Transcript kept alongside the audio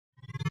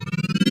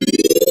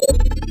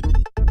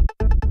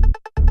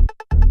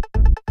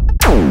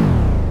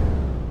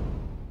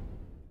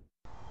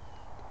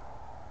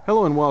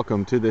Hello and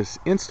welcome to this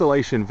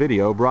installation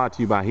video brought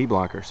to you by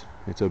HeatBlockers.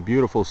 It's a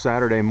beautiful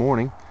Saturday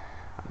morning.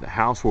 The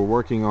house we're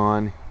working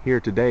on here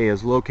today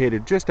is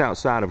located just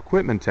outside of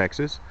Quitman,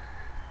 Texas.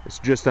 It's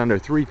just under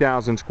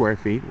 3,000 square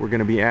feet. We're going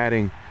to be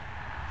adding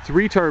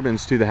 3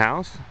 turbines to the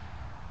house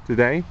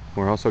today.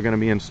 We're also going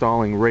to be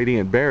installing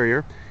radiant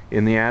barrier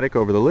in the attic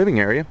over the living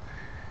area,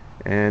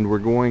 and we're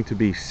going to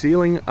be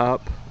sealing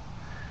up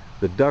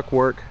the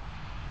ductwork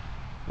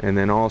and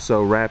then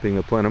also wrapping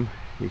the plenum.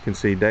 You can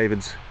see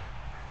David's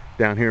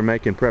down here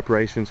making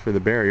preparations for the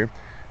barrier.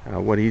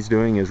 What he's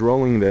doing is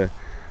rolling the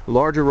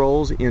larger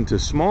rolls into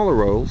smaller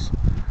rolls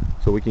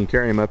so we can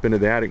carry them up into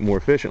the attic more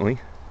efficiently.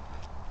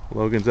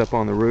 Logan's up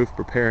on the roof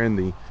preparing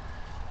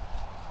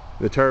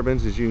the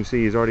turbines. As you can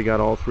see, he's already got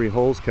all 3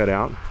 holes cut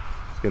out.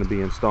 He's going to be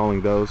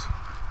installing those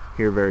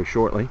here very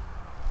shortly,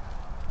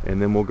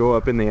 and then we'll go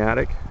up in the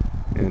attic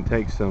and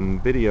take some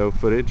video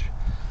footage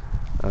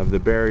of the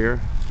barrier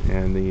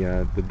and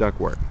the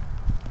ductwork.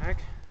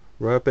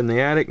 We're up in the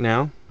attic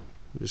now.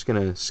 I'm just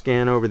going to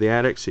scan over the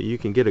attic so you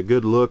can get a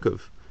good look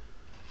of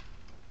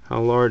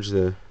how large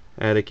the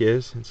attic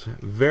is. It's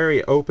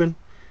very open,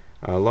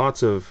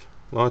 lots of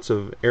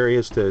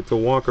areas to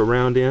walk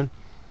around in.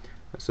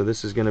 So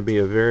this is going to be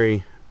a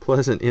very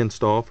pleasant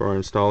install for our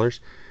installers.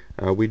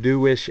 We do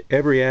wish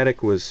every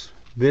attic was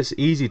this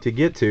easy to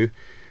get to,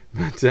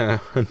 but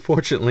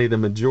unfortunately the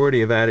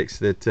majority of attics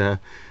that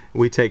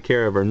we take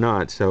care of are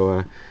not.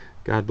 So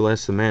God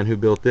bless the man who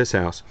built this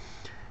house.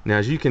 Now,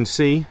 as you can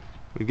see,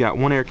 we've got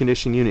one air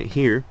conditioning unit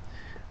here.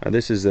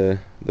 This is the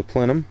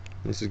plenum.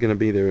 This is going to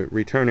be the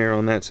return air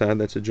on that side.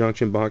 That's a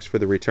junction box for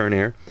the return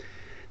air.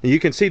 Now you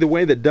can see the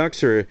way the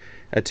ducts are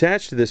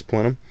attached to this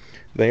plenum.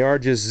 They are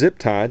just zip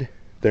tied.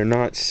 They're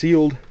not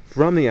sealed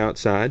from the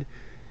outside.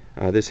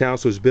 This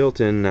house was built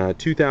in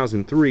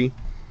 2003.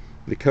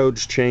 The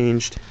codes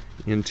changed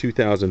in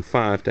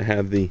 2005 to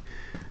have the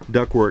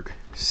ductwork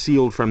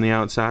sealed from the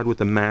outside with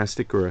a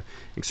mastic or a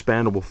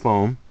expandable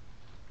foam.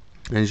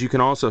 And as you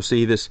can also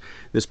see, this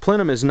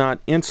plenum is not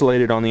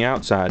insulated on the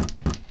outside.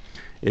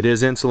 It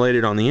is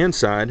insulated on the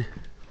inside,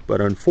 but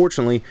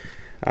unfortunately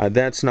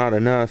that's not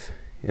enough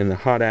in the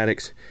hot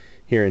attics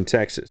here in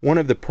Texas. One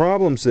of the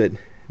problems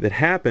that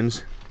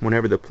happens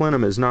whenever the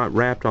plenum is not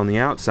wrapped on the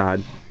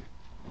outside,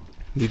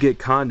 you get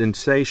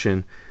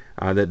condensation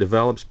that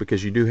develops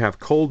because you do have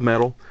cold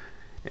metal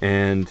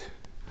and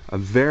a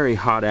very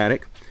hot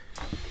attic.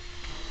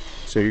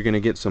 So you're going to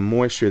get some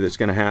moisture that's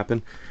going to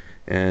happen.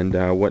 And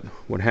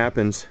what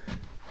happens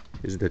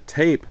is the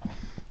tape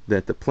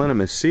that the plenum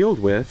is sealed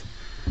with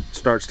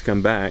starts to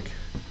come back.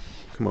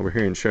 Come over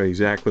here and show you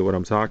exactly what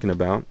I'm talking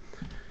about.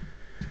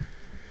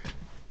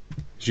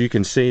 As you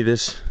can see,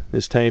 this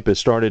tape has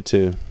started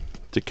to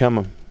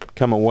come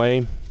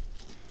away,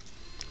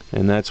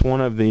 and that's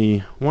one of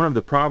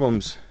the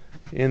problems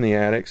in the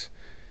attics.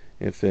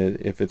 If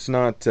it's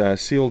not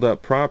sealed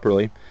up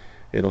properly,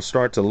 it'll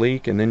start to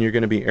leak, and then you're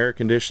going to be air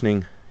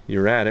conditioning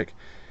your attic,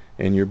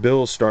 and your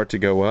bills start to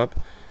go up,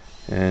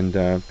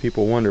 and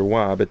people wonder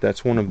why, but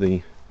that's one of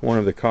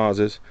the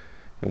causes,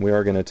 and we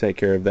are going to take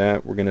care of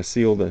that. We're going to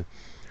seal the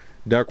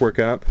ductwork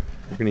up.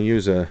 We're going to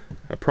use a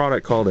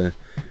product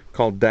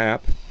called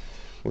DAP,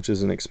 which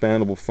is an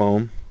expandable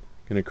foam.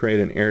 Going to create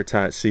an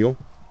airtight seal.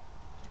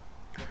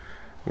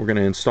 We're going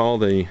to install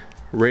the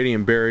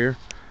radiant barrier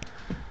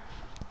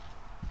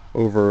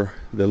over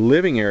the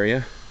living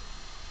area.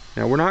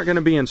 Now, we're not going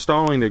to be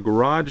installing the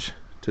garage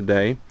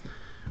today.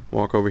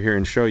 Walk over here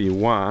and show you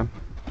why.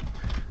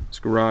 This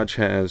garage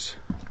has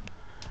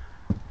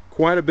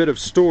quite a bit of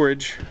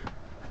storage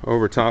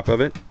over top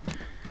of it,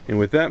 and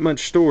with that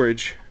much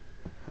storage,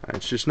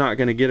 it's just not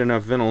going to get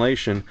enough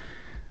ventilation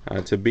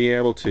to be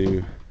able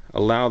to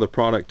allow the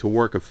product to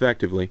work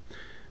effectively.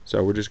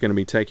 So we're just going to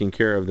be taking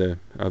care of the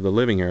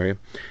living area.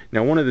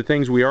 Now, one of the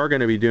things we are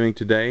going to be doing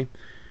today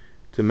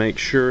to make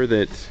sure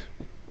that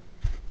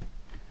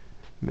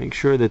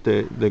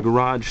the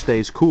garage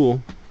stays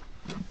cool,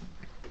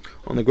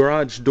 on the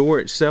garage door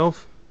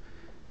itself,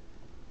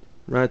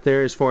 right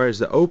there as far as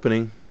the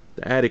opening,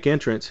 the attic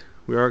entrance,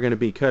 we are going to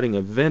be cutting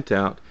a vent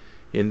out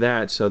in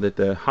that so that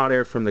the hot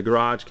air from the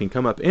garage can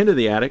come up into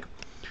the attic,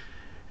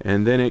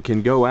 and then it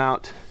can go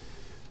out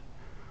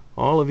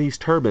all of these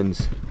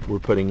turbines we're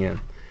putting in.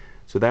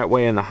 So that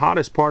way, in the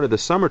hottest part of the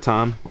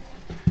summertime,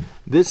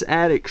 this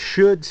attic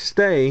should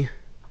stay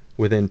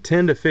within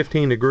 10 to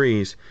 15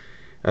 degrees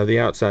of the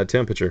outside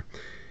temperature.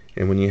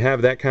 And when you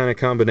have that kind of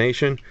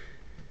combination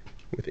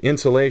with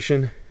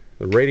insulation,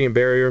 the radiant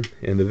barrier,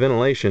 and the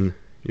ventilation,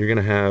 you're going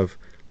to have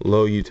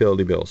low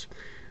utility bills.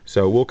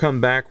 So we'll come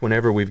back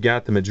whenever we've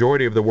got the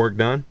majority of the work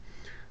done,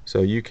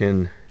 so you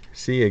can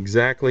see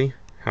exactly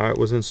how it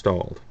was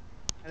installed.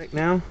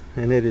 Now,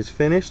 and it is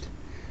finished.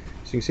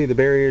 So you can see the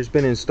barrier has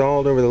been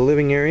installed over the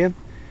living area.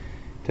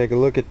 Take a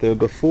look at the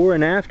before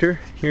and after.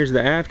 Here's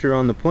the after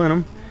on the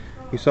plenum.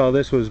 You saw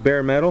this was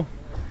bare metal,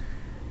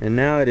 and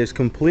now it is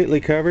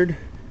completely covered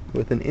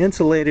with an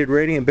insulated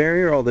radiant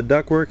barrier. All the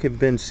ductwork have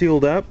been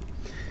sealed up.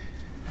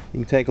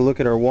 You can take a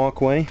look at our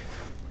walkway.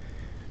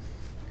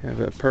 Have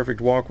a perfect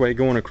walkway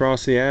going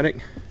across the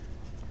attic.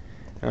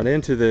 Out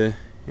into the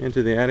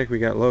attic we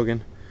got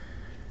Logan.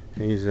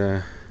 He's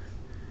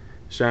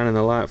shining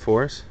the light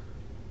for us.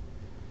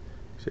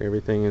 So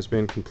everything has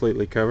been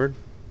completely covered.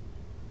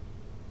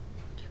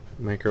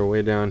 Make our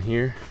way down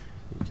here.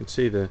 You can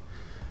see the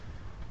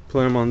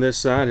plenum on this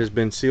side has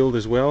been sealed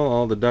as well,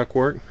 all the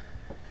ductwork.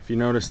 If you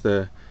notice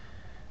the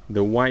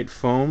white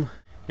foam,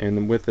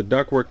 and with the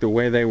ductwork the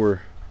way they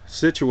were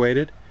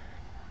situated,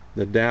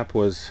 the DAP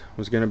was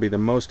going to be the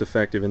most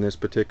effective in this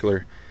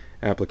particular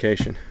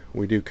application.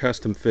 We do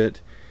custom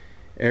fit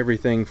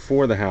everything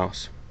for the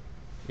house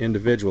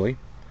individually.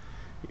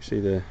 You see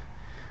the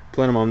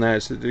plenum on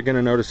that. So you're going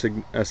to notice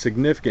a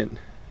significant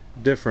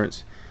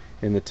difference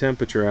in the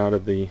temperature out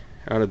of the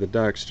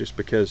ducts, just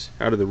because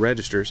out of the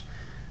registers,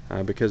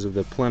 because of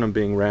the plenum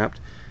being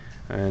wrapped,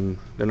 and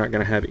they're not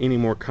going to have any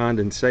more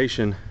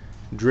condensation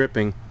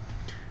dripping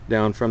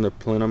down from the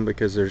plenum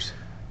because there's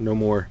no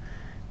more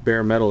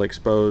bare metal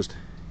exposed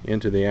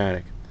into the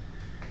attic.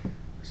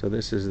 So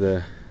this is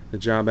the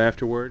job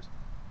afterwards.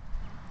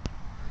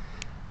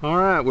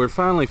 Alright, we're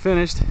finally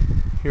finished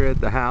here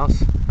at the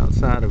house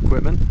outside of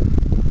Quitman.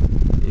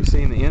 You've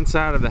seen the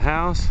inside of the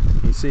house.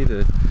 You see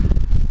the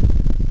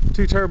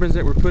two turbines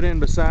that were put in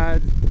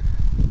beside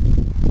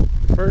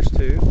the first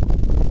two.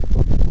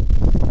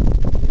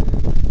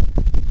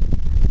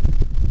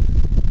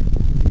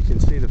 You can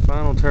see the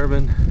final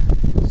turbine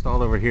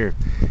installed over here.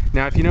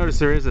 Now if you notice,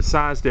 there is a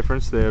size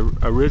difference. The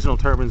original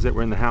turbines that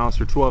were in the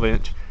house are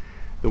 12-inch.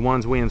 The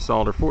ones we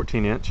installed are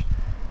 14-inch.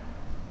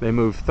 They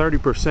move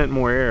 30%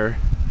 more air,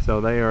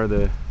 so they are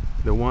the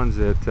ones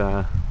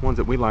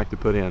that we like to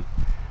put in.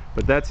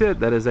 But that's it.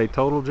 That is a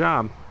total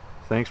job.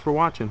 Thanks for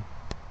watching.